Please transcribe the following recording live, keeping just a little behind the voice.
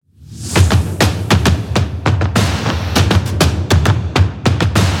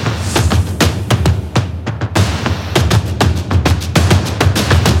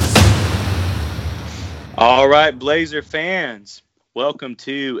All right, Blazer fans, welcome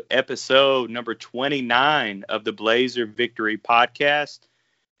to episode number 29 of the Blazer Victory Podcast.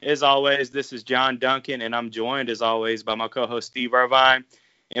 As always, this is John Duncan, and I'm joined, as always, by my co-host, Steve Irvine.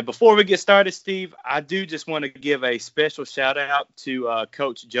 And before we get started, Steve, I do just want to give a special shout-out to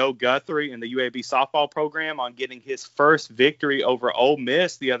Coach Joe Guthrie and the UAB softball program on getting his first victory over Ole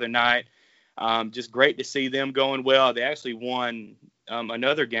Miss the other night. Just great to see them going well. They actually won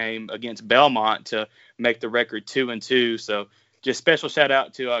another game against Belmont to make the record 2-2. So just special shout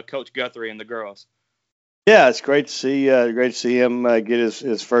out to Coach Guthrie and the girls. Yeah, it's great to see him get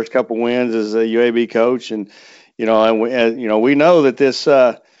his first couple wins as a UAB coach, and we know that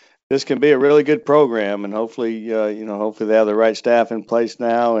this can be a really good program, and hopefully they have the right staff in place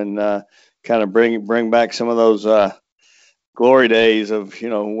now, and kind of bring back some of those glory days of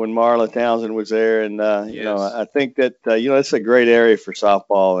when Marla Townsend was there, and Yes. I think that it's a great area for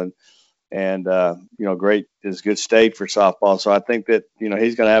softball, and great is good state for softball. So I think that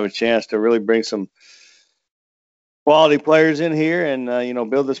he's going to have a chance to really bring some quality players in here and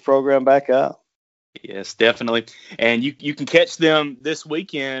build this program back up. Yes, definitely. And you can catch them this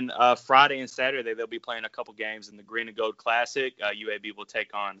weekend, Friday and Saturday. They'll be playing a couple games in the Green and Gold Classic. UAB will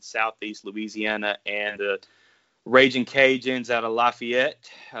take on Southeast Louisiana and the Raging Cajuns out of Lafayette,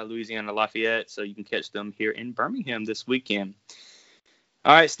 Louisiana Lafayette. So you can catch them here in Birmingham this weekend.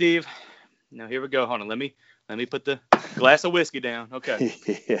 All right, Steve. Now here we go. Hold on. Let me put the glass of whiskey down. Okay.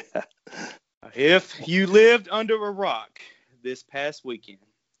 Yeah. If you lived under a rock this past weekend,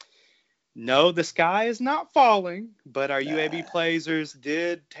 no, the sky is not falling, but our UAB Blazers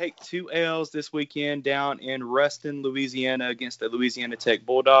did take 2 L's this weekend down in Ruston, Louisiana against the Louisiana Tech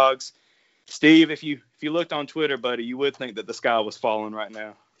Bulldogs. Steve, if you looked on Twitter, buddy, you would think that the sky was falling right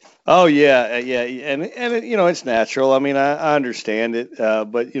now. Oh yeah, and it's natural. I mean, I understand it,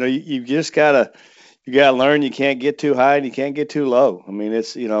 but you just gotta learn. You can't get too high and you can't get too low. I mean,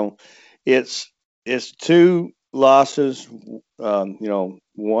 it's 2 losses.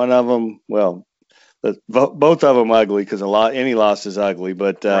 One of them, well, both of them ugly because any loss is ugly.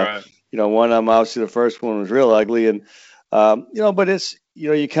 But Right. One of them, obviously, the first one was real ugly, and but it's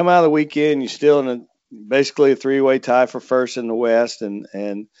you come out of the weekend, you're still in basically a 3-way tie for first in the West, and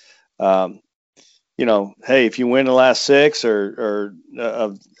hey, if you win the last 6 or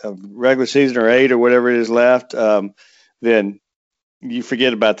of regular season or 8 or whatever it is left, then you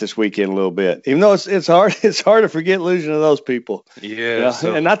forget about this weekend a little bit. Even though it's hard to forget losing to those people. Yeah.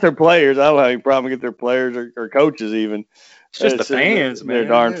 And not their players. I don't have any problem with their players or coaches even. It's just the fans, man. They're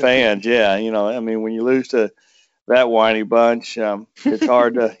darn fans. Yeah. I mean, when you lose to that whiny bunch, it's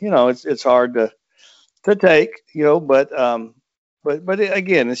hard to, it's hard to take, but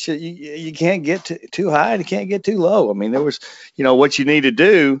again, it's just, you can't get too high and you can't get too low. I mean, there was, what you need to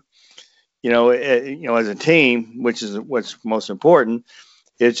do, as a team, which is what's most important,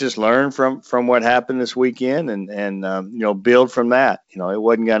 is just learn from what happened this weekend and build from that. It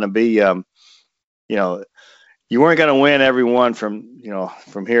wasn't going to be, you weren't going to win every one from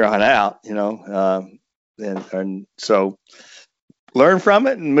here on out, and so learn from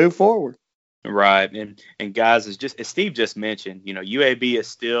it and move forward. Right. And guys, as Steve just mentioned, UAB is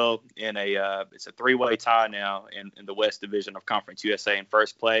still in it's a 3-way tie now in the West Division of Conference USA in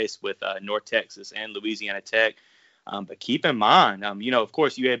first place with North Texas and Louisiana Tech. But keep in mind, of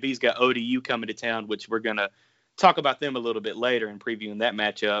course, UAB's got ODU coming to town, which we're going to talk about them a little bit later in previewing that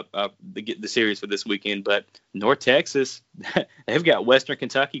matchup, the series for this weekend. But North Texas, they've got Western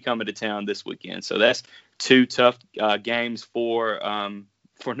Kentucky coming to town this weekend. So that's 2 tough games for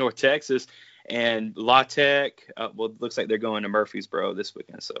North Texas. And La Tech, it looks like they're going to Murfreesboro this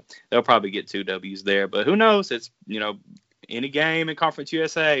weekend, so they'll probably get 2 W's there. But who knows? It's, any game in Conference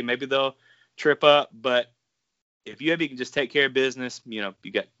USA, maybe they'll trip up. But if UAB can just take care of business, you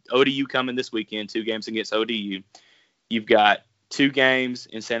got ODU coming this weekend, 2 games against ODU. You've got 2 games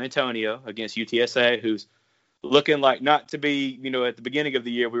in San Antonio against UTSA, who's looking like not to be, at the beginning of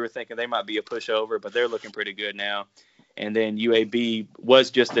the year, we were thinking they might be a pushover, but they're looking pretty good now. And then UAB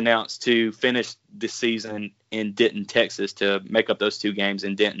was just announced to finish the season in Denton, Texas, to make up those 2 games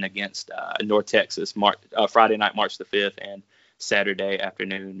in Denton against North Texas, Friday night, March the 5th, and Saturday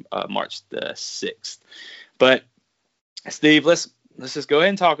afternoon, March the 6th. But Steve, let's just go ahead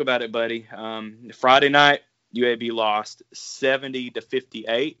and talk about it, buddy. Friday night, UAB lost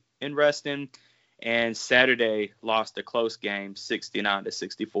 70-58 in Ruston, and Saturday lost a close game,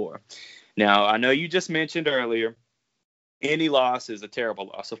 69-64. Now, I know you just mentioned earlier, any loss is a terrible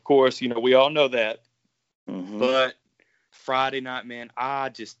loss. Of course, we all know that. Mm-hmm. But Friday night, man, I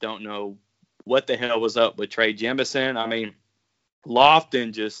just don't know what the hell was up with Trey Jemison. I mean,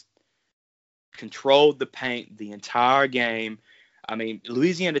 Lofton just controlled the paint the entire game. I mean,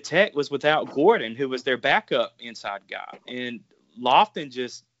 Louisiana Tech was without Gordon, who was their backup inside guy. And Lofton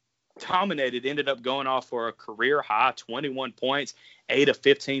just dominated, ended up going off for a career high 21 points, 8 of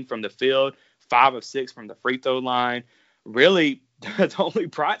 15 from the field, 5 of 6 from the free throw line. Really, the only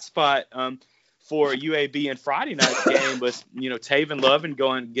bright spot for UAB in Friday night's game was, Taven Lovin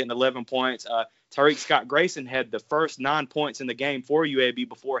getting 11 points. Tariq Scott Grayson had the first 9 points in the game for UAB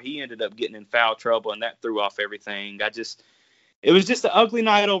before he ended up getting in foul trouble, and that threw off everything. It was just an ugly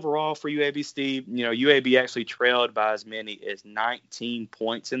night overall for UAB, Steve. UAB actually trailed by as many as 19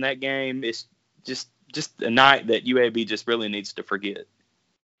 points in that game. It's just a night that UAB just really needs to forget.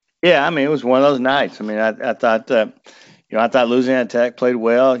 Yeah, I mean, it was one of those nights. I mean, I thought, I thought Louisiana Tech played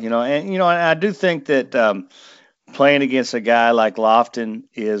well, and I do think that playing against a guy like Lofton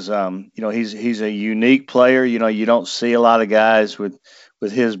is, he's a unique player. You don't see a lot of guys with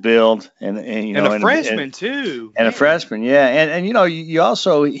his build and a freshman too. And a freshman, yeah. And you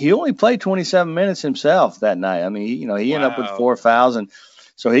also, he only played 27 minutes himself that night. I mean, he ended up with 4 fouls, and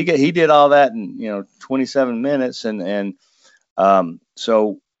so he did all that in 27 minutes, and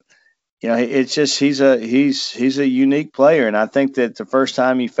so it's just he's a unique player, and I think that the first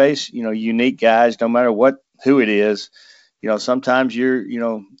time you face unique guys, no matter who it is, sometimes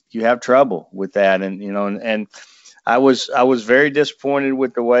you have trouble with that, and I was very disappointed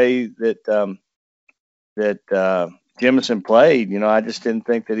with the way that Jemison played. I just didn't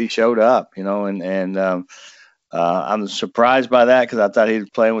think that he showed up. I'm surprised by that because I thought he was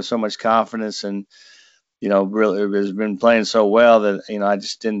playing with so much confidence and really has been playing so well that I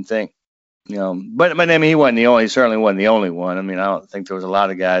just didn't think. But I mean, he certainly wasn't the only one. I mean, I don't think there was a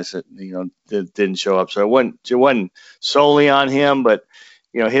lot of guys that that didn't show up. So it wasn't solely on him, but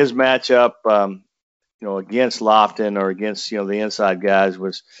his matchup. Against Lofton or against, the inside guys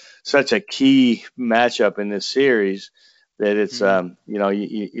was such a key matchup in this series that it's,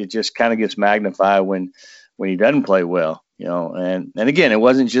 it just kind of gets magnified when he doesn't play well, and again, it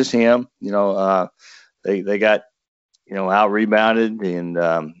wasn't just him, they got, out rebounded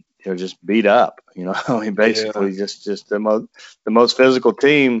and, just beat up, basically just the most physical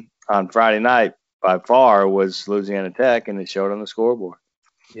team on Friday night by far was Louisiana Tech, and it showed on the scoreboard.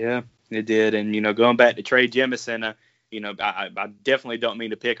 Yeah. It did. And, going back to Trey Jemison, I definitely don't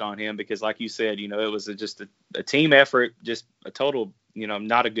mean to pick on him because, like you said, it was just a team effort, just a total,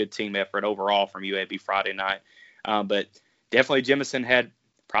 not a good team effort overall from UAB Friday night. But definitely Jemison had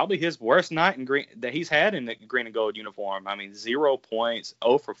probably his worst night in green that he's had in the green and gold uniform. I mean, 0 points,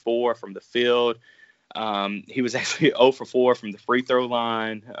 0 for 4 from the field. He was actually 0 for 4 from the free throw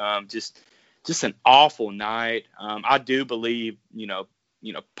line. Just an awful night. I do believe,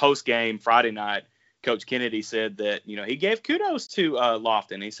 post game Friday night, Coach Kennedy said that, he gave kudos to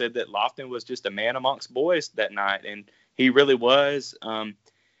Lofton. He said that Lofton was just a man amongst boys that night, and he really was.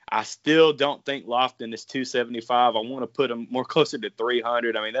 I still don't think Lofton is 275. I want to put him more closer to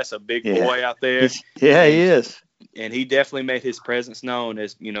 300. I mean, that's a big boy out there. He is. And he definitely made his presence known,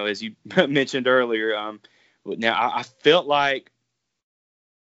 as as you mentioned earlier. Now, I felt like,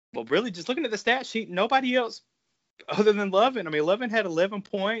 well, really just looking at the stat sheet, nobody else other than Lovin. I mean, Lovin had 11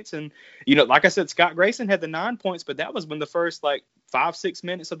 points, and like I said, Scott Grayson had the 9 points, but that was when the first 5-6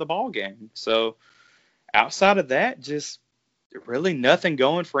 minutes of the ball game. So outside of that, just really nothing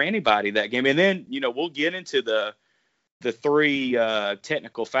going for anybody that game. And then we'll get into the 3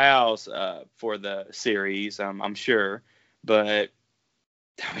 technical fouls for the series, I'm sure, but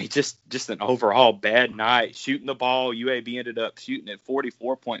I mean, just an overall bad night shooting the ball. UAB ended up shooting at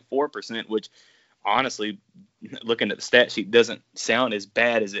 44.4%, which honestly, looking at the stat sheet, doesn't sound as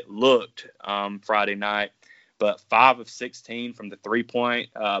bad as it looked Friday night. But 5 of 16 from the 3-point.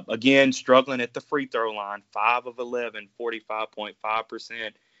 Again, struggling at the free throw line. 5 of 11,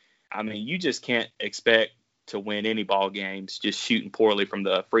 45.5%. I mean, you just can't expect to win any ball games just shooting poorly from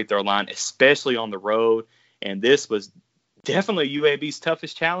the free throw line, especially on the road. And this was definitely UAB's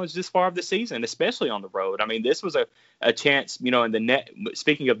toughest challenge this far of the season, especially on the road. I mean, this was a chance, in the net.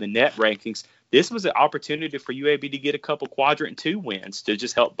 Speaking of the net rankings, this was an opportunity for UAB to get a couple quadrant 2 wins to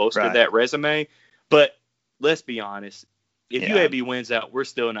just help bolster that resume. But let's be honest, if UAB wins out, we're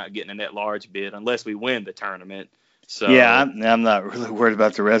still not getting a net large bid unless we win the tournament. So I'm not really worried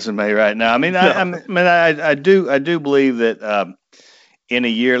about the resume right now. I mean, I do believe that in a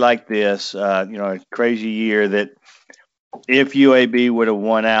year like this, a crazy year, that if UAB would have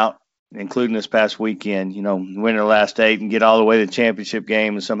won out, including this past weekend, win their last 8 and get all the way to the championship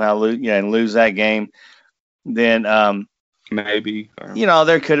game and somehow lose that game, then maybe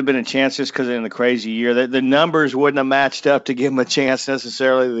there could have been a chance just because in the crazy year that the numbers wouldn't have matched up to give them a chance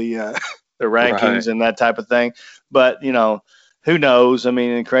necessarily. rankings and that type of thing. But, who knows? I mean,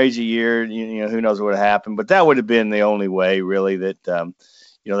 in a crazy year, who knows what would have happened. But that would have been the only way, really, that,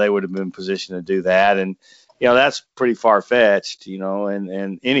 they would have been in position to do that. And, that's pretty far-fetched,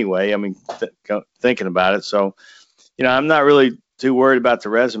 and anyway, I mean, thinking about it. So, I'm not really too worried about the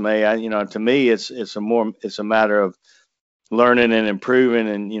resume. To me, it's a matter of learning and improving,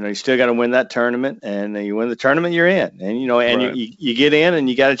 and you still got to win that tournament, and you win the tournament, you're in, and Right. you get in, and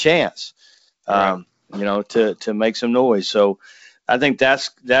you got a chance, to make some noise. So I think that's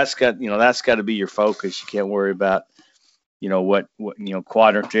got to be your focus. You can't worry about what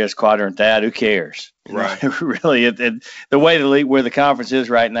quadrant this, quadrant that. Who cares? Right. Really, the way the league, where the conference is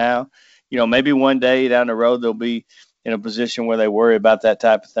right now, maybe one day down the road they'll be in a position where they worry about that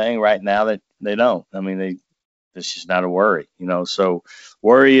type of thing. Right now they don't. I mean, it's just not a worry, So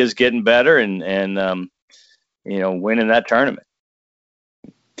worry is getting better and winning that tournament.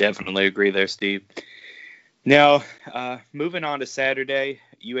 Definitely agree there, Steve. Now, moving on to Saturday,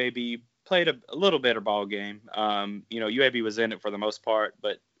 UAB played a little better ball game. UAB was in it for the most part,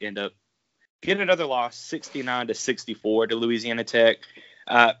 but ended up getting another loss, 69-64 to Louisiana Tech.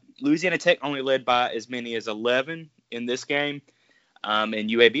 Louisiana Tech only led by as many as 11 in this game, and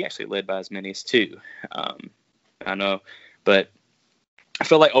UAB actually led by as many as 2. I know, but I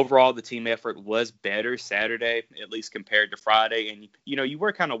feel like overall the team effort was better Saturday, at least compared to Friday. And, you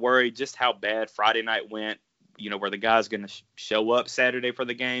were kind of worried just how bad Friday night went, were the guys going to show up Saturday for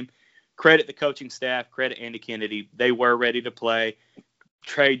the game? Credit the coaching staff, credit Andy Kennedy. They were ready to play.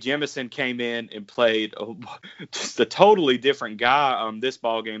 Trey Jemison came in and played just a totally different guy this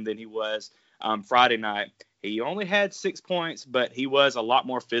ball game than he was Friday night. He only had 6 points, but he was a lot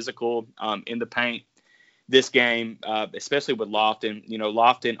more physical in the paint this game, especially with Lofton.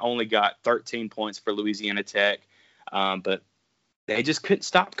 Lofton only got 13 points for Louisiana Tech, but they just couldn't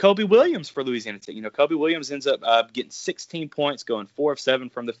stop Kobe Williams for Louisiana Tech. Kobe Williams ends up getting 16 points, going 4 of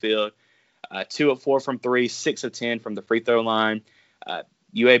 7 from the field, 2 of 4 from 3, 6 of 10 from the free throw line.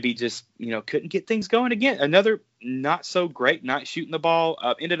 UAB just, couldn't get things going again. Another not so great night shooting the ball.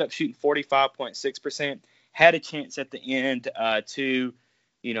 Ended up shooting 45.6%. Had a chance at the end to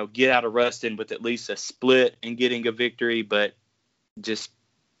get out of Ruston with at least a split and getting a victory, but just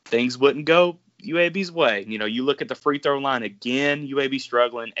things wouldn't go UAB's way. You look at the free throw line again, UAB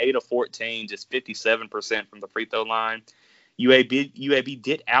struggling, 8 of 14, just 57% from the free throw line. UAB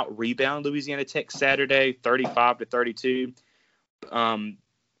did out rebound Louisiana Tech Saturday, 35-32.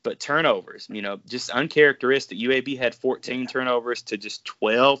 But turnovers, just uncharacteristic. UAB had 14 turnovers to just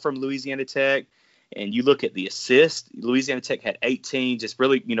 12 from Louisiana Tech. And you look at the assist, Louisiana Tech had 18. Just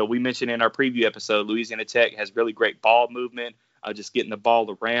really, we mentioned in our preview episode, Louisiana Tech has really great ball movement, just getting the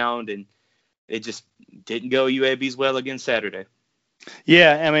ball around, and it just didn't go UAB's well again Saturday.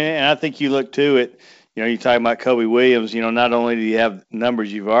 Yeah, I mean, and I think you look to it. You're talking about Kobe Williams. Not only do you have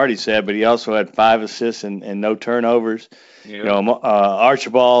numbers you've already said, but he also had 5 assists and no turnovers. Yeah.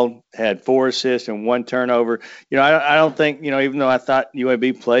 Archibald had 4 assists and 1 turnover. I don't think, even though I thought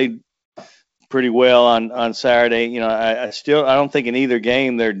UAB played pretty well on Saturday, I don't think in either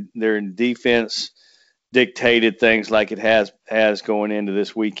game their defense dictated things like it has going into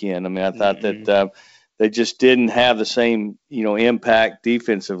this weekend. I mean, I thought that they just didn't have the same impact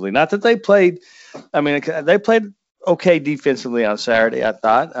defensively. Not that they played. I mean, they played okay defensively on Saturday. I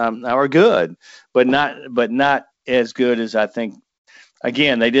thought they were good, but not as good as I think.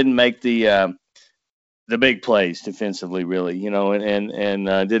 Again, they didn't make the big plays defensively, really,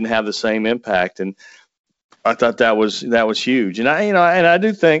 and didn't have the same impact. And I thought that was huge. And I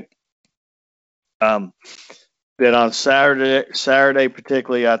do think that on Saturday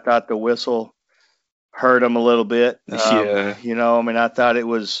particularly, I thought the whistle hurt them a little bit. Yeah. I thought it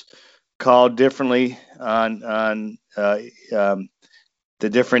was called differently on the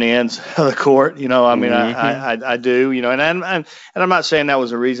different ends of the court. I do. And I'm not saying that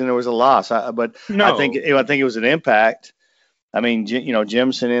was the reason there was a loss. But no. I think it was an impact. I mean,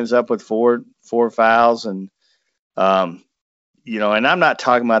 Jemison ends up with four fouls, and and I'm not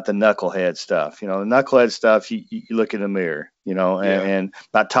talking about the knucklehead stuff. The knucklehead stuff, you look in the mirror, and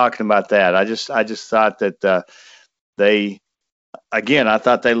not talking about that. I just thought that I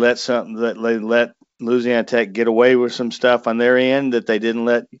thought they let Louisiana Tech get away with some stuff on their end that they didn't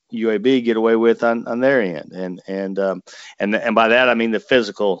let UAB get away with on their end, and by that I mean the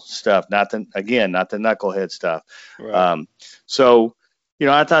physical stuff, not the knucklehead stuff. Right. So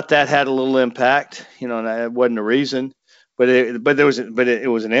I thought that had a little impact. And that wasn't a reason, but it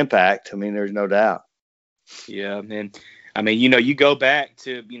was an impact. I mean, there's no doubt. Yeah, and I mean, you go back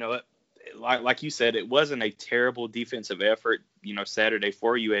to like you said, it wasn't a terrible defensive effort, Saturday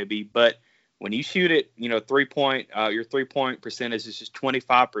for UAB, but when you shoot it, your 3-point percentage is just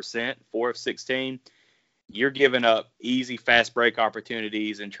 25%, 4 of 16. You're giving up easy fast break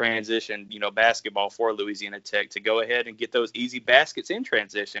opportunities and transition, basketball for Louisiana Tech to go ahead and get those easy baskets in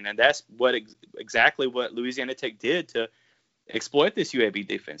transition. And that's exactly what Louisiana Tech did to exploit this UAB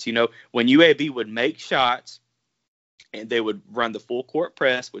defense. When UAB would make shots and they would run the full court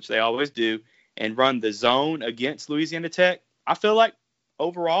press, which they always do, and run the zone against Louisiana Tech, I feel like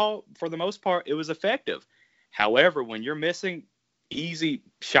overall, for the most part, it was effective. However, when you're missing easy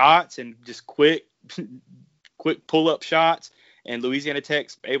shots and just quick pull-up shots, and Louisiana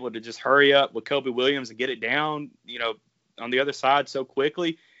Tech's able to just hurry up with Kobe Williams and get it down, on the other side so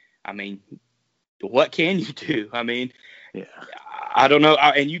quickly, I mean, what can you do? I mean, yeah, I don't know.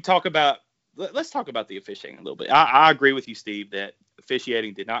 And let's talk about the officiating a little bit. I agree with you, Steve, that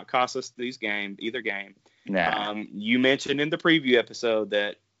officiating did not cost us either game. Nah. You mentioned in the preview episode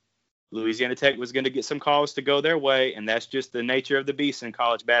that Louisiana Tech was going to get some calls to go their way, and that's just the nature of the beast in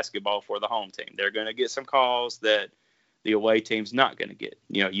college basketball for the home team. They're going to get some calls that the away team's not going to get.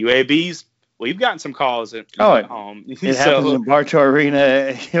 UAB's, you've gotten some calls at home. It happens in Bartow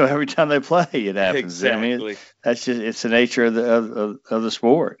Arena, every time they play, it happens. Exactly. I mean, it's the nature of the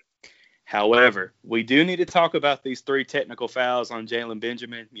sport. However, we do need to talk about these 3 technical fouls on Jalen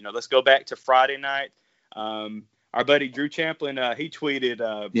Benjamin. Let's go back to Friday night. Our buddy Drew Champlin, he tweeted,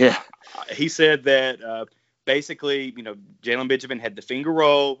 he said that basically, Jalen Benjamin had the finger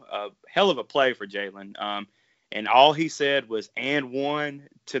roll, hell of a play for Jalen. And all he said was, and one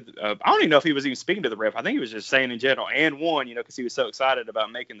to, I don't even know if he was even speaking to the ref. I think he was just saying in general, and one, because he was so excited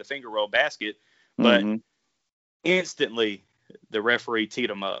about making the finger roll basket. But instantly the referee teed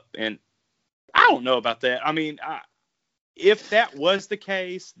him up. And I don't know about that. I mean, if that was the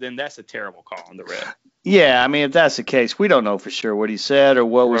case, then that's a terrible call on the ref. Yeah, I mean, if that's the case, we don't know for sure what he said or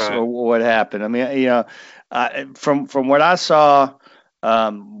what was or what happened. I mean, from what I saw,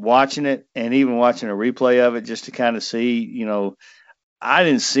 watching it and even watching a replay of it just to kind of see, I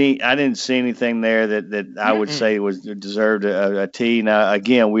didn't see anything there that I would say deserved a T. Now,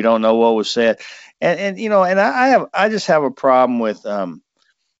 again, we don't know what was said, and I just have a problem with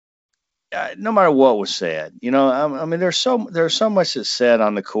no matter what was said, I mean, there's so much that's said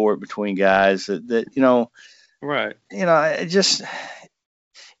on the court between guys that right. It just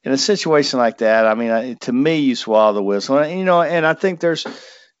in a situation like that, I mean, to me, you swallow the whistle, and I think there's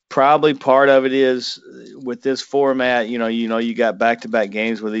probably part of it is with this format, you got back-to-back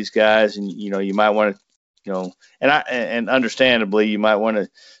games with these guys, and you might want to, and understandably, you might want to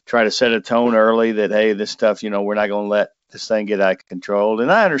try to set a tone early that, hey, this stuff, we're not going to let this thing get out of control, and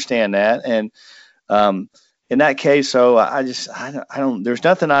I understand that. And in that case, so I don't. There's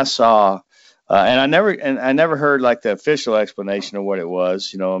nothing I saw, and I never heard like the official explanation of what it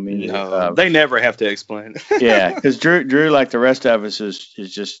was. I mean, no, they never have to explain. Yeah, because Drew, like the rest of us, is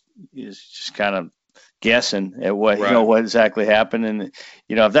just kind of guessing at what what exactly happened, and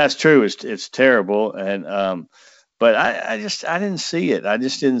if that's true, it's terrible. And but I didn't see it. I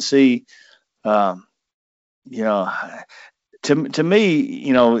just didn't see. To me,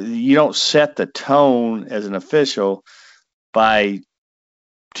 you don't set the tone as an official by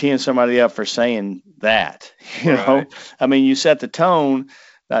teeing somebody up for saying that. I mean, you set the tone,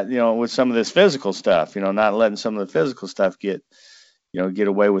 with some of this physical stuff. Not letting some of the physical stuff get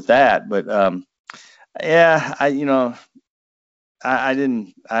away with that. But I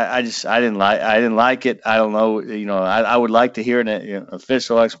didn't like it. I don't know. I would like to hear an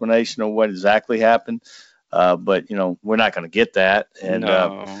official explanation of what exactly happened. But we're not going to get that, and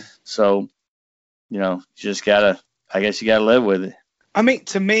so you just gotta. I guess you gotta live with it. I mean,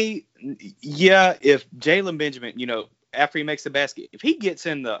 to me, yeah. If Jalen Benjamin, after he makes the basket, if he gets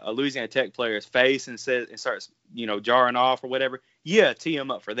in the Louisiana Tech player's face and starts, jarring off or whatever, yeah, tee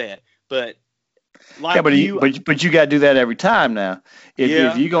him up for that. But but you got to do that every time now.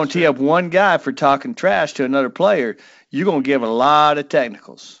 If you're going to tee up one guy for talking trash to another player, you're going to give a lot of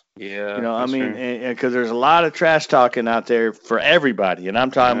technicals. Yeah, I mean, because there's a lot of trash talking out there for everybody, and I'm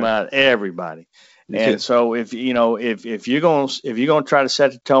talking about everybody. And so if you're going to try to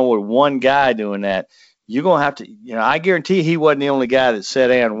set the tone with one guy doing that, you're going to have to. I guarantee he wasn't the only guy that said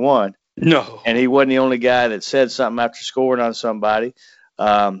and one. No, and he wasn't the only guy that said something after scoring on somebody.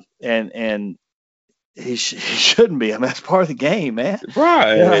 And he shouldn't be. I mean, that's part of the game, man.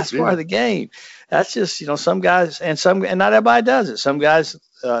 Right. That's part of the game. That's just, some guys and not everybody does it. Some guys,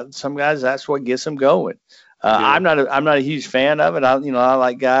 that's what gets them going. I'm not a huge fan of it. I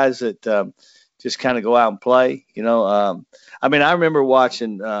like guys that just kind of go out and play. I mean, I remember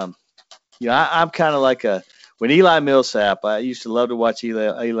watching. I'm kind of like when Eli Millsap, I used to love to watch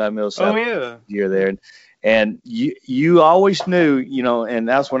Eli Millsap. Oh yeah. Year there, and you always knew, and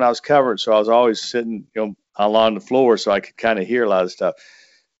that's when I was covering, so I was always sitting, along the floor, so I could kind of hear a lot of stuff.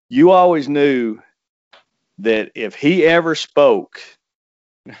 You always knew that if he ever spoke,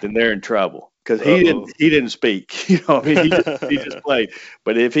 then they're in trouble because he didn't speak. He just played.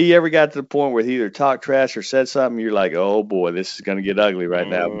 But if he ever got to the point where he either talked trash or said something, you're like, oh boy, this is going to get ugly right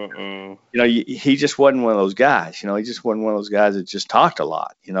now. He just wasn't one of those guys. He just wasn't one of those guys that just talked a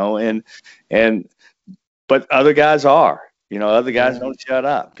lot. But other guys are. Other guys don't shut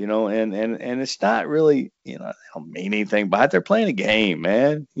up. And it's not really, they don't mean anything, but they're playing a game,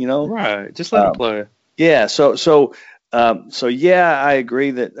 man. Right. Just let them play. Yeah. So yeah, I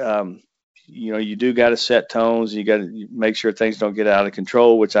agree that you do got to set tones. You got to make sure things don't get out of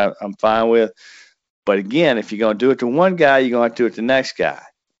control, which I'm fine with. But again, if you're going to do it to one guy, you're going to have to do it to the next guy.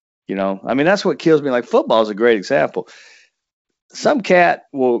 That's what kills me. Like football is a great example. Some cat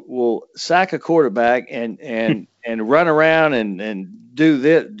will sack a quarterback and run around and do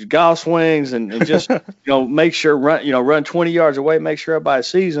this golf swings and just make sure run 20 yards away, make sure everybody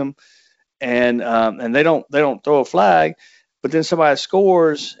sees them, and they don't throw a flag, but then somebody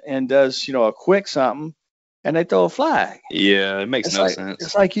scores and does a quick something and they throw a flag. Yeah, it makes no sense.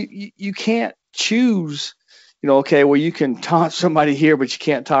 It's like you can't choose. Okay, well you can taunt somebody here, but you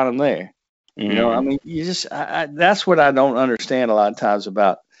can't taunt them there. You just that's what I don't understand a lot of times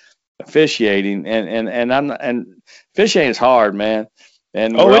about officiating, and officiating is hard, man.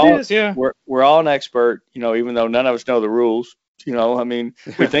 And it is, yeah. We're all an expert, even though none of us know the rules. We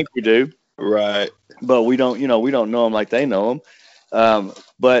think we do, right? But we don't know them like they know them.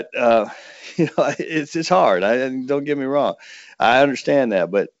 It's hard. Don't get me wrong, I understand that,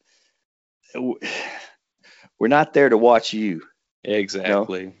 but we're not there to watch you.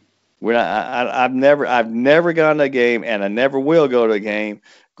 Exactly. We're not. I've never gone to a game, and I never will go to a game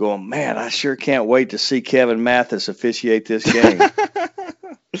going, man, I sure can't wait to see Kevin Mathis officiate this game.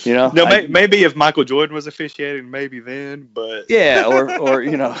 No, maybe if Michael Jordan was officiating, maybe then, but yeah, or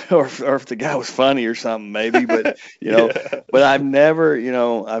if the guy was funny or something, maybe, but but I've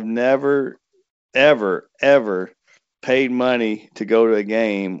never ever paid money to go to a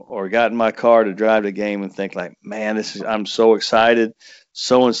game or got in my car to drive to a game and think like, man, I'm so excited.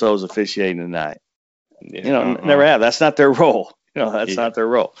 So and so is officiating tonight. Never have. That's not their role. That's not their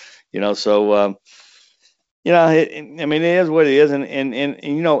role. So it is what it is,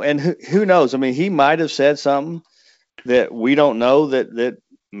 and who knows? He might have said something that we don't know that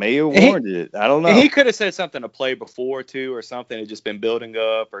may have warranted it. I don't know. He could have said something to play before too, or something had just been building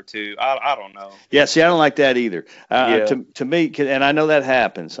up, or two. I don't know. Yeah, see, I don't like that either. To me, and I know that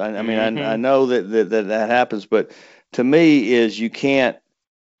happens. I know that happens, but to me is you can't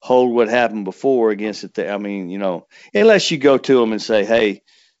hold what happened before against it. Unless you go to them and say, hey,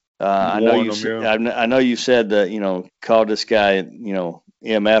 I know you said that, call this guy,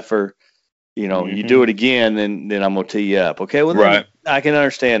 MFer, you do it again, then I'm going to tee you up. Okay. Well, right. I can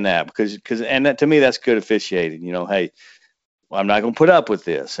understand that because that, to me, that's good officiating. Hey, I'm not going to put up with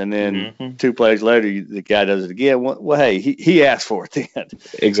this. And then 2 plays later, the guy does it again. Well, hey, he asked for it then.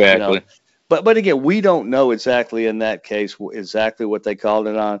 Exactly. But again, we don't know exactly in that case exactly what they called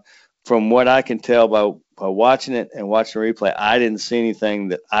it on. From what I can tell by watching it and watching the replay, I didn't see anything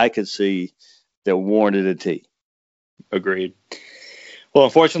that I could see that warranted a tee. Agreed. Well,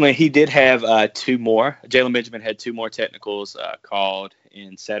 unfortunately, he did have 2 more. Jalen Benjamin had 2 more technicals called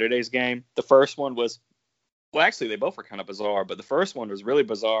in Saturday's game. The first one was, well, actually, they both were kind of bizarre, but the first one was really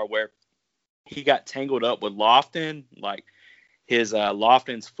bizarre where he got tangled up with Lofton, like his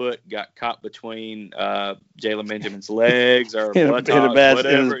Lofton's foot got caught between Jalen Benjamin's legs or buttocks,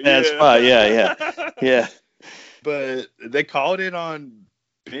 whatever. In a bad spot. Yeah. But they called it on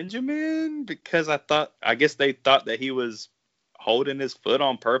Benjamin because I guess they thought that he was holding his foot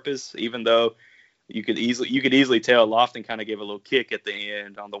on purpose, even though you could easily tell Lofton kind of gave a little kick at the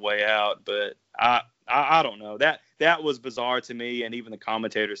end on the way out. But I don't know. That was bizarre to me, and even the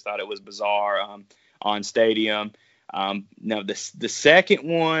commentators thought it was bizarre on Stadium. Now the second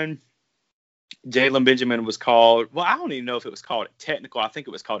one, Jalen Benjamin was called. Well, I don't even know if it was called a technical. I think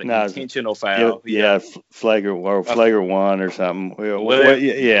it was called an intentional foul. Flagrant one or something.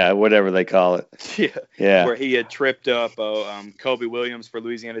 Whatever they call it. Yeah. Where he had tripped up Kobe Williams for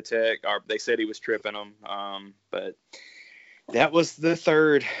Louisiana Tech, or they said he was tripping him. But that was the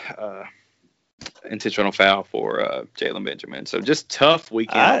third intentional foul for Jalen Benjamin. So just tough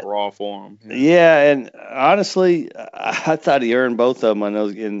weekend overall for him. Yeah, and honestly, I thought he earned both of them on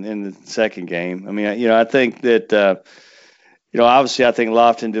those in the second game. I think that obviously I think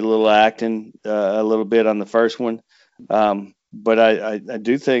Lofton did a little acting a little bit on the first one. But I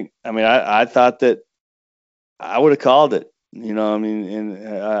do think, I thought that I would have called it, and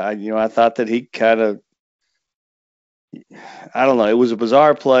I thought that he kind of, I don't know, it was a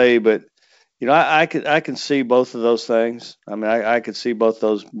bizarre play, but I can see both of those things. I could see both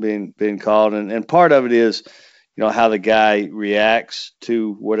those being called, and part of it is, how the guy reacts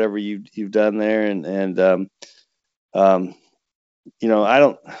to whatever you've done there, and I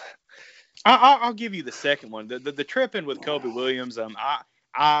don't. I'll give you the second one. The tripping with Kobe Williams.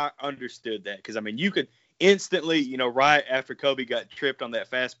 I understood that because you could instantly, right after Kobe got tripped on that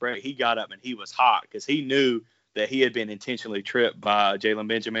fast break, he got up and he was hot because he knew that he had been intentionally tripped by Jalen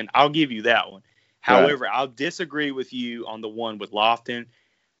Benjamin. I'll give you that one. However, I'll disagree with you on the one with Lofton.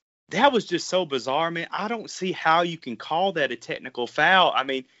 That was just so bizarre, man. I don't see how you can call that a technical foul.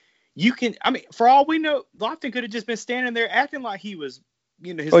 For all we know, Lofton could have just been standing there acting like he was,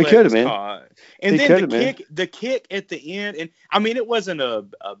 his leg was caught. And then the kick at the end, and it wasn't a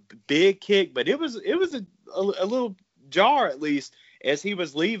big kick, but it was a little jar at least as he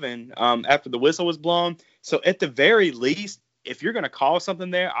was leaving after the whistle was blown. So at the very least, if you're going to call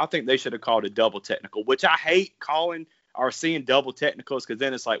something there, I think they should have called a double technical, which I hate calling or seeing double technicals because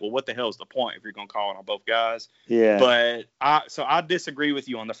then it's like, well, what the hell is the point if you're going to call it on both guys? Yeah. But I disagree with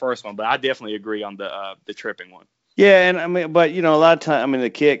you on the first one, but I definitely agree on the tripping one. Yeah, and but a lot of time, the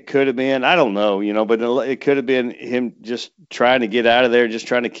kick could have been, I don't know, but it could have been him just trying to get out of there, just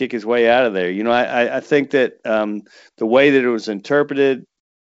trying to kick his way out of there. I think that the way that it was interpreted,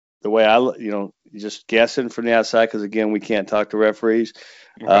 the way just guessing from the outside, because again, we can't talk to referees,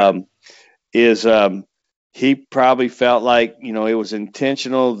 is he probably felt like it was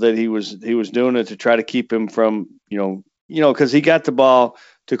intentional that he was doing it to try to keep him from because he got the ball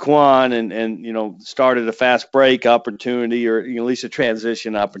to Quan and started a fast break opportunity or at least a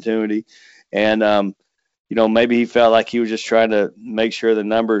transition opportunity, and maybe he felt like he was just trying to make sure the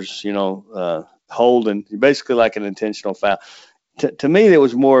numbers hold, and basically like an intentional foul. To me, it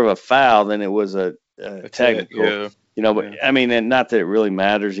was more of a foul than it was a technical. Yeah. But and not that it really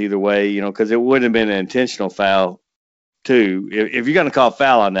matters either way, because it wouldn't have been an intentional foul too. If you're going to call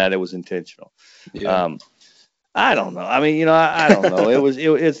foul on that, it was intentional. Yeah. I don't know. I don't know.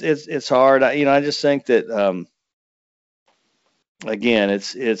 It's hard. I just think that again,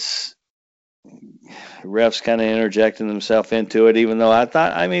 it's refs kind of interjecting themselves into it, even though I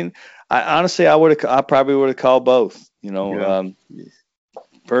thought, I honestly, I probably would have called both,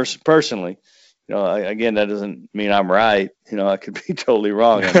 personally, again, that doesn't mean I'm right. I could be totally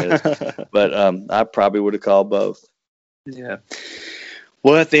wrong on this, but I probably would have called both. Yeah.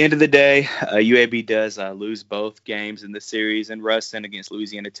 Well, at the end of the day, UAB does lose both games in the series in Ruston against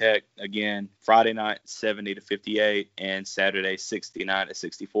Louisiana Tech. Again, Friday night 70-58 and Saturday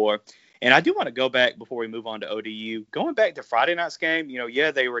 69-64. And I do want to go back before we move on to ODU. Going back to Friday night's game,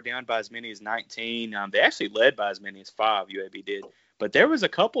 they were down by as many as 19. They actually led by as many as 5, UAB did. But there was a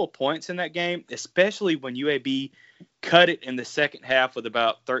couple of points in that game, especially when UAB cut it in the second half with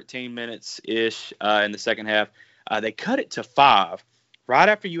about 13 minutes-ish in the second half. They cut it to 5. Right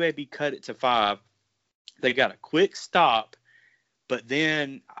after UAB cut it to 5, they got a quick stop, but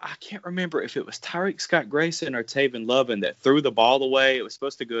then I can't remember if it was Tyreek Scott Grayson or Taven Lovin that threw the ball away. It was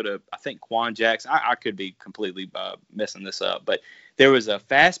supposed to go to, I think, Quan Jackson. I could be completely messing this up, but there was a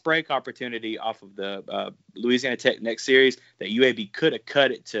fast break opportunity off of the Louisiana Tech next series that UAB could have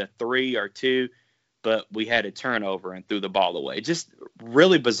cut it to 3 or 2, but we had a turnover and threw the ball away. Just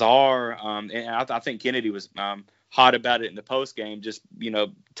really bizarre, and I think Kennedy was hot about it in the post game, just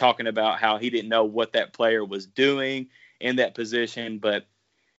talking about how he didn't know what that player was doing in that position. But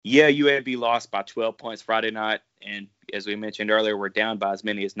yeah, UAB lost by 12 points Friday night, and as we mentioned earlier, we're down by as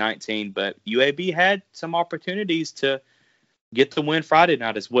many as 19. But UAB had some opportunities to get the win Friday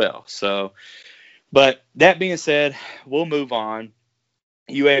night as well. So, but that being said, we'll move on.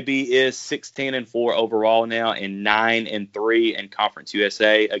 UAB is 16-4 overall now and 9-3 in Conference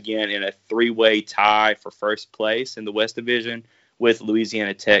USA. Again, in a 3-way tie for first place in the West Division with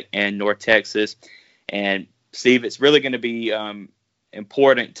Louisiana Tech and North Texas. And Steve, it's really going to be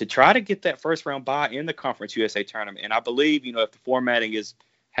important to try to get that first round bye in the Conference USA tournament. And I believe, if the formatting is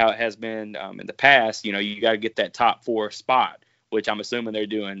how it has been in the past, you got to get that top 4 spot, which I'm assuming they're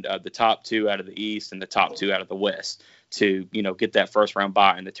doing the top 2 out of the East and the top 2 out of the West to, get that first round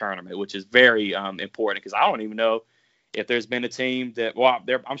bye in the tournament, which is very important because I don't even know if there's been a team that,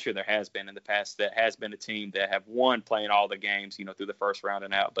 I'm sure there has been in the past that has been a team that have won playing all the games, through the first round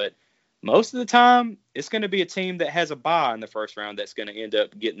and out. But most of the time, it's going to be a team that has a bye in the first round that's going to end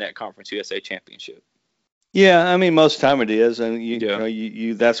up getting that Conference USA championship. Yeah, I mean most of the time it is, and you Yeah. know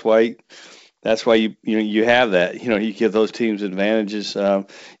you that's why you have that. You give those teams advantages. A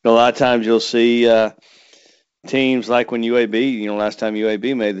lot of times you'll see teams like when UAB. Last time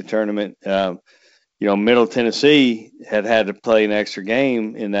UAB made the tournament. Middle Tennessee had to play an extra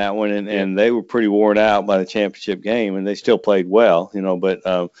game in that one, Yeah. and they were pretty worn out by the championship game, and they still played well,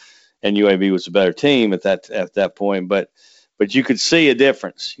 but and UAB was a better team at that point, but you could see a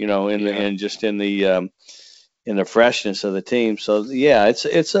difference, in the Yeah. in the freshness of the team. So yeah,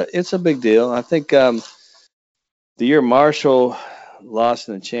 it's a big deal. I think the year Marshall lost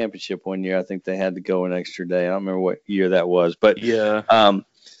in the championship one year, I think they had to go an extra day. I don't remember what year that was, but Yeah. um,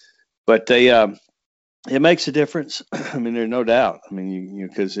 but they it makes a difference. I mean, there's no doubt. I mean,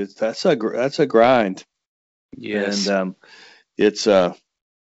 because that's a grind, and Yes. it's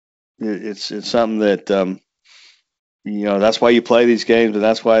it's something that that's why you play these games, and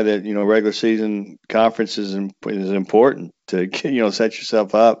that's why that regular season conference is important to set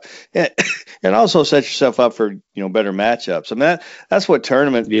yourself up, and, and also set yourself up for better matchups. I mean that's what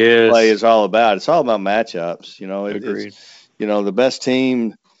tournament play Yes. is all about. It's all about matchups. It's Agreed. the best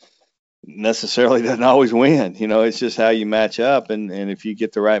team necessarily doesn't always win. It's just how you match up, and if you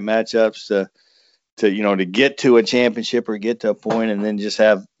get the right matchups to get to a championship or get to a point, and then just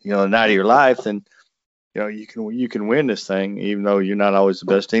have the night of your life, then you can win this thing, even though you're not always the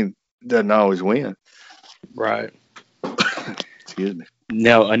best team. Doesn't always win. Right. Excuse me.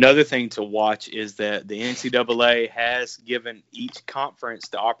 Now, another thing to watch is that the NCAA has given each conference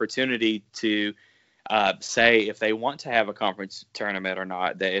the opportunity to say if they want to have a conference tournament or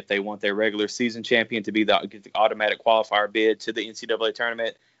not, that if they want their regular season champion to be get the automatic qualifier bid to the NCAA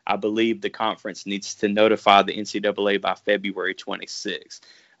tournament, I believe the conference needs to notify the NCAA by February 26th.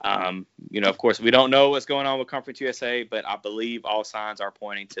 Of course, we don't know what's going on with Conference USA, but I believe all signs are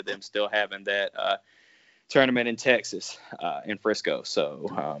pointing to them still having that tournament in Texas, in Frisco.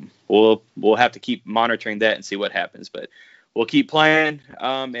 So we'll have to keep monitoring that and see what happens. But we'll keep playing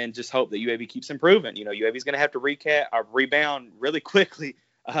and just hope that UAB keeps improving. UAB is going to have to rebound really quickly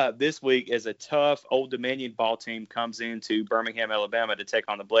this week as a tough Old Dominion ball team comes into Birmingham, Alabama to take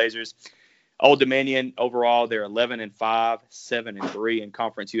on the Blazers. Old Dominion overall, they're 11-5, 7-3 in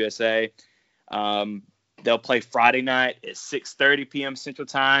Conference USA. They'll play Friday night at 6:30 p.m. Central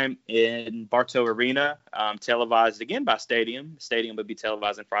Time in Bartow Arena, televised again by Stadium. Stadium will be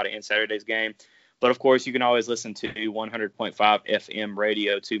televising Friday and Saturday's game. But, of course, you can always listen to 100.5 FM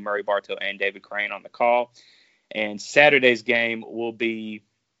radio to Murray Bartow and David Crane on the call. And Saturday's game will be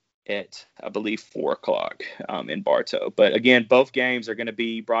at, I believe, 4 o'clock in Bartow. But, again, both games are going to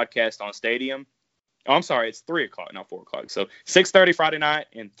be broadcast on Stadium. Oh, I'm sorry, it's 3 o'clock, not 4 o'clock. So 6:30 Friday night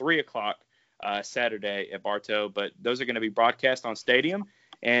and 3 o'clock Saturday at Bartow, but those are going to be broadcast on Stadium.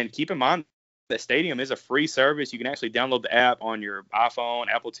 And keep in mind that Stadium is a free service. You can actually download the app on your iPhone,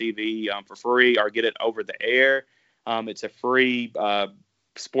 Apple TV for free, or get it over the air. It's a free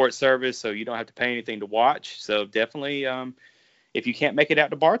sports service, so you don't have to pay anything to watch. So definitely, if you can't make it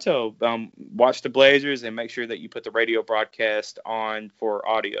out to Bartow, watch the Blazers and make sure that you put the radio broadcast on for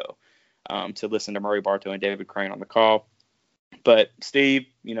audio to listen to Murray Bartow and David Crane on the call. But, Steve,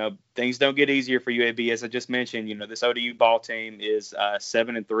 things don't get easier for UAB. As I just mentioned, this ODU ball team is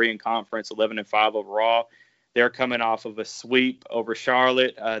 7-3 in conference, 11-5 overall. They're coming off of a sweep over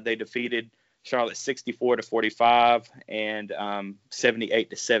Charlotte. They defeated Charlotte 64-45 and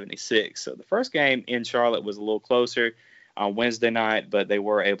 78-76. So the first game in Charlotte was a little closer on Wednesday night, but they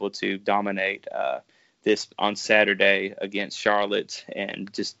were able to dominate this on Saturday against Charlotte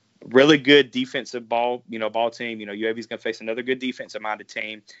and just really good defensive ball team. UAB is going to face another good defensive-minded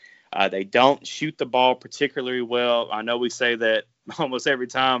team. They don't shoot the ball particularly well. I know we say that almost every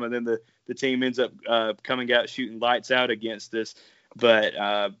time, and then the team ends up coming out shooting lights out against us. But,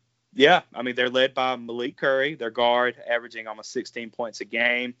 yeah, I mean, they're led by Malik Curry, their guard, averaging almost 16 points a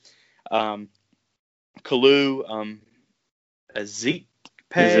game. Kalu Ezikpe,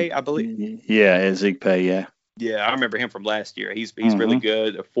 I believe. Yeah, Ezikpe, yeah. Yeah, I remember him from last year. He's really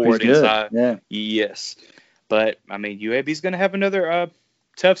good. A forward He's good. inside. Yeah. Yes. But, I mean, UAB's going to have another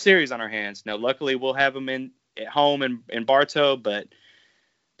tough series on our hands. Now, luckily, we'll have them at home in Bartow, but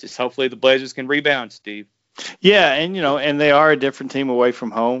just hopefully the Blazers can rebound, Steve. Yeah, and they are a different team away from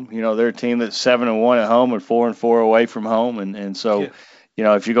home. They're a team that's 7-1 at home and 4-4 away from home, and so,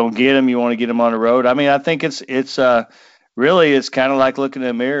 if you're going to get them, you want to get them on the road. I mean, I think it's really, it's kind of like looking in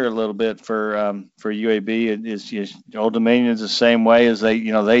the mirror a little bit for UAB. Old Dominion is the same way as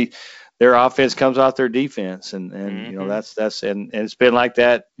their offense comes off their defense, and that's and it's been like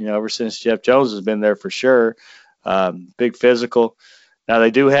that ever since Jeff Jones has been there for sure. Big physical. Now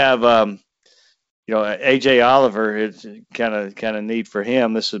they do have AJ Oliver, it's kind of neat for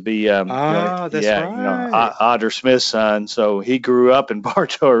him. This would be, That's right. Audra Smith's son. So he grew up in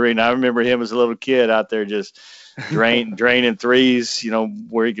Bartow Arena. I remember him as a little kid out there just draining threes,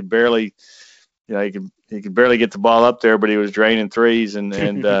 where he could barely, he could barely get the ball up there, but he was draining threes.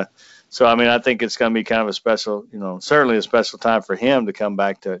 And so, I mean, I think it's going to be kind of a special, certainly a special time for him to come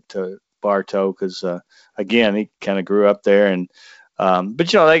back to Bartow because, again, he kind of grew up there. And, but,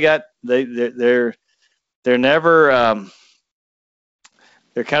 they're never,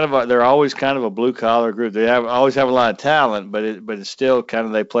 they're always kind of a blue collar group. They always have a lot of talent, but it's still kind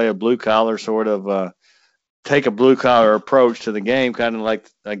of, they play a blue collar sort of, take a blue collar approach to the game, kind of like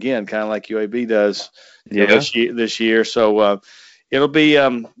UAB does this year. So it'll be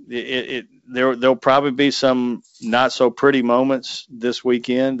there'll probably be some not so pretty moments this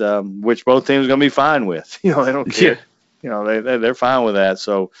weekend, which both teams are going to be fine with. They don't care. They're fine with that.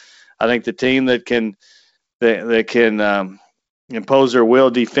 So I think the team that can impose their will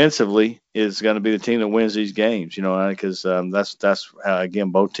defensively is going to be the team that wins these games, because that's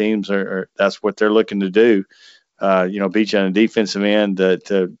again, both teams are that's what they're looking to do, beat you on the defensive end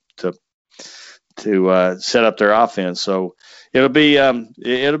to set up their offense. So it'll be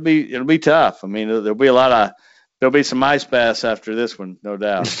tough. I mean, there'll be some ice baths after this one, no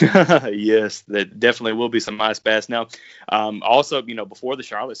doubt. Yes, that definitely will be some ice baths. Now, also, before the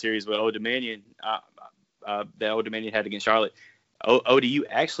Charlotte series with Old Dominion, that Old Dominion had against Charlotte, ODU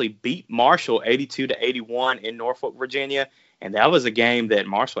actually beat Marshall 82-81 in Norfolk, Virginia. And that was a game that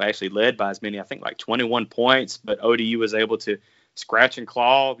Marshall actually led by as many, I think, like 21 points. But ODU was able to scratch and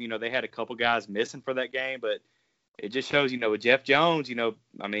claw. They had a couple guys missing for that game. But it just shows, with Jeff Jones,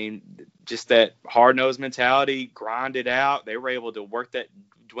 I mean, just that hard-nosed mentality, grind it out. They were able to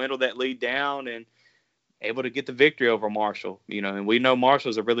dwindle that lead down and able to get the victory over Marshall. And we know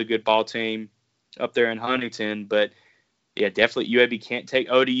Marshall's a really good ball team up there in Huntington. But yeah, definitely UAB can't take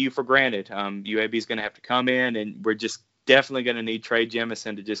ODU for granted. UAB is going to have to come in, and we're just definitely going to need Trey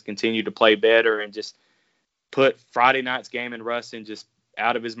Jemison to just continue to play better and just put Friday night's game in Ruston just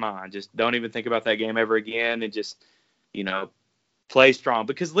out of his mind. Just don't even think about that game ever again and just, play strong.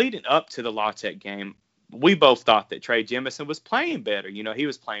 Because leading up to the La Tech game, we both thought that Trey Jemison was playing better. He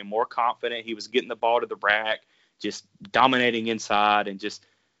was playing more confident. He was getting the ball to the rack, just dominating inside and just,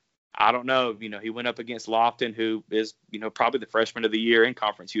 I don't know, he went up against Lofton, who is, probably the freshman of the year in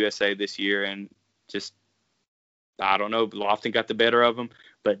Conference USA this year. And just, I don't know, Lofton got the better of him,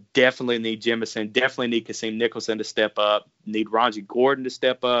 but definitely need Jemison, definitely need Kasim Nicholson to step up, need Ranji Gordon to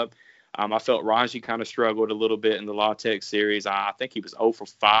step up. I felt Ranji kind of struggled a little bit in the La Tech series. I think he was 0 for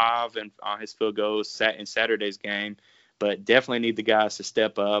 5 on his field goals in Saturday's game, but definitely need the guys to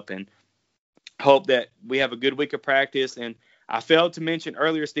step up and hope that we have a good week of practice. And I failed to mention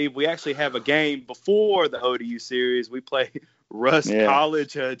earlier, Steve, we actually have a game before the ODU series. We play Russ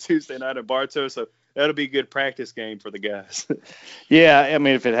College Tuesday night at Bartow, so that'll be a good practice game for the guys. Yeah, I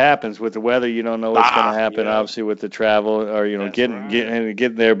mean, if it happens with the weather, you don't know what's going to happen. Yeah. Obviously, with the travel or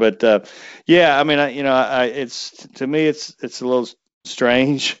getting there. But I mean, it's to me, it's a little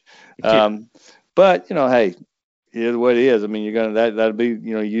strange. But hey. It is what it is. I mean, you're gonna that'll be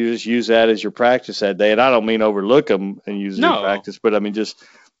you just use that as your practice that day, and I don't mean overlook them and use it in practice, but I mean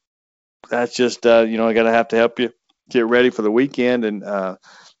that's just I gotta have to help you get ready for the weekend, and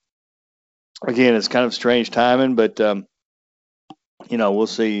again, it's kind of strange timing, but we'll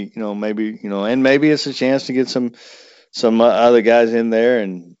see. Maybe and maybe it's a chance to get some other guys in there,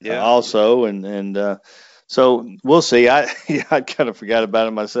 and also and. So we'll see. I kind of forgot about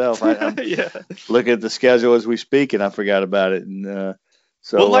it myself. I'm looking at the schedule as we speak, and I forgot about it. And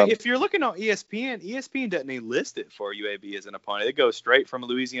if you're looking on ESPN doesn't even list it for UAB as an opponent. It goes straight from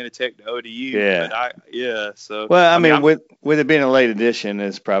Louisiana Tech to ODU. Yeah. But so. Well, I mean, with it being a late edition,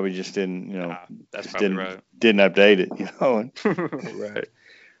 it's probably just didn't update it. Right.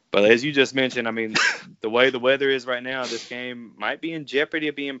 But as you just mentioned, I mean, the way the weather is right now, this game might be in jeopardy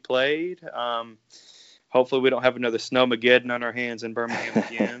of being played. Hopefully we don't have another Snowmageddon on our hands in Birmingham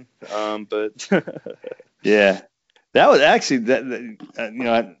again. But yeah, that was actually I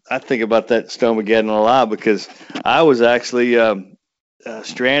think about that Snowmageddon a lot because I was actually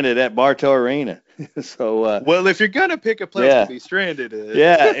stranded at Bartow Arena. So well, if you're gonna pick a place to be stranded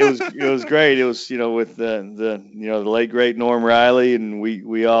at, it was great. It was with the late great Norm Riley, and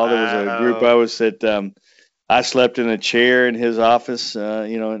we all there was a group I was at. I slept in a chair in his office,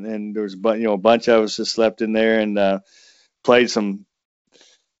 and there was a bunch of us that slept in there and played some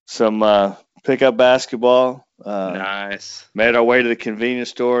pickup basketball Nice. Made our way to the convenience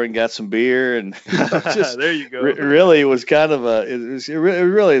store and got some beer, and just there you go. Really, it was kind of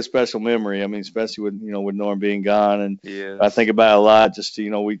really a special memory. I mean, especially with Norm being gone, and yes. I think about it a lot. Just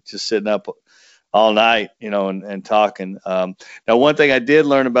we just sitting up all night, and talking. Now, one thing I did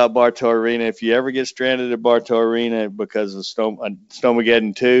learn about Bartow Arena: if you ever get stranded at Bartow Arena because of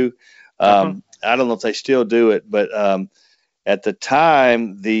Snowmageddon 2, I don't know if they still do it, but at the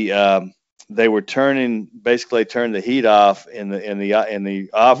time they were turning the heat off in the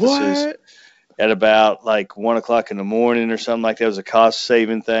offices at about like 1 o'clock in the morning or something like that. It was a cost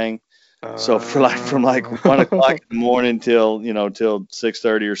saving thing. So from like 1 o'clock in the morning till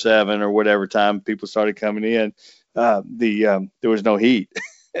 6:30 or 7 or whatever time people started coming in, there was no heat.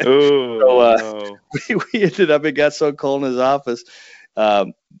 No. we ended up, it got so cold in his office.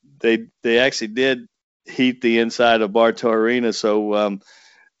 They actually did heat the inside of Bartow Arena. So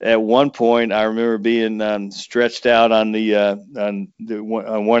at one point, I remember being stretched out on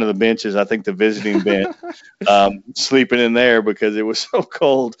one of the benches. I think the visiting bench, sleeping in there because it was so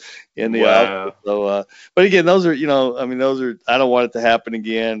cold in the office. So, but again, those are I don't want it to happen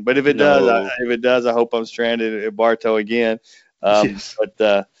again. But if it does, I hope I'm stranded at Bartow again. Yes.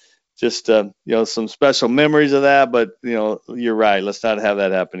 But just some special memories of that. But you're right. Let's not have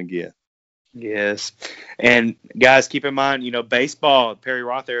that happen again. Yes. And guys, keep in mind, baseball, Perry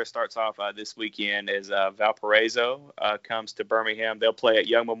Roth era starts off this weekend as Valparaiso comes to Birmingham. They'll play at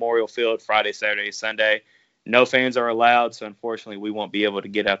Young Memorial Field Friday, Saturday, Sunday. No fans are allowed, so unfortunately we won't be able to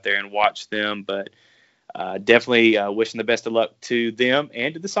get out there and watch them, but definitely wishing the best of luck to them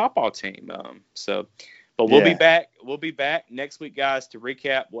and to the softball team. But we'll be back. We'll be back next week, guys, to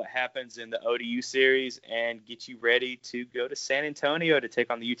recap what happens in the ODU series and get you ready to go to San Antonio to take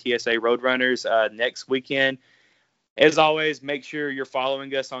on the UTSA Roadrunners next weekend. As always, make sure you're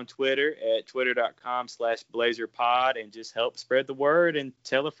following us on Twitter at twitter.com/BlazerPod and just help spread the word and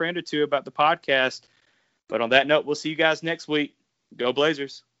tell a friend or two about the podcast. But on that note, we'll see you guys next week. Go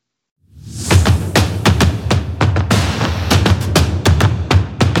Blazers.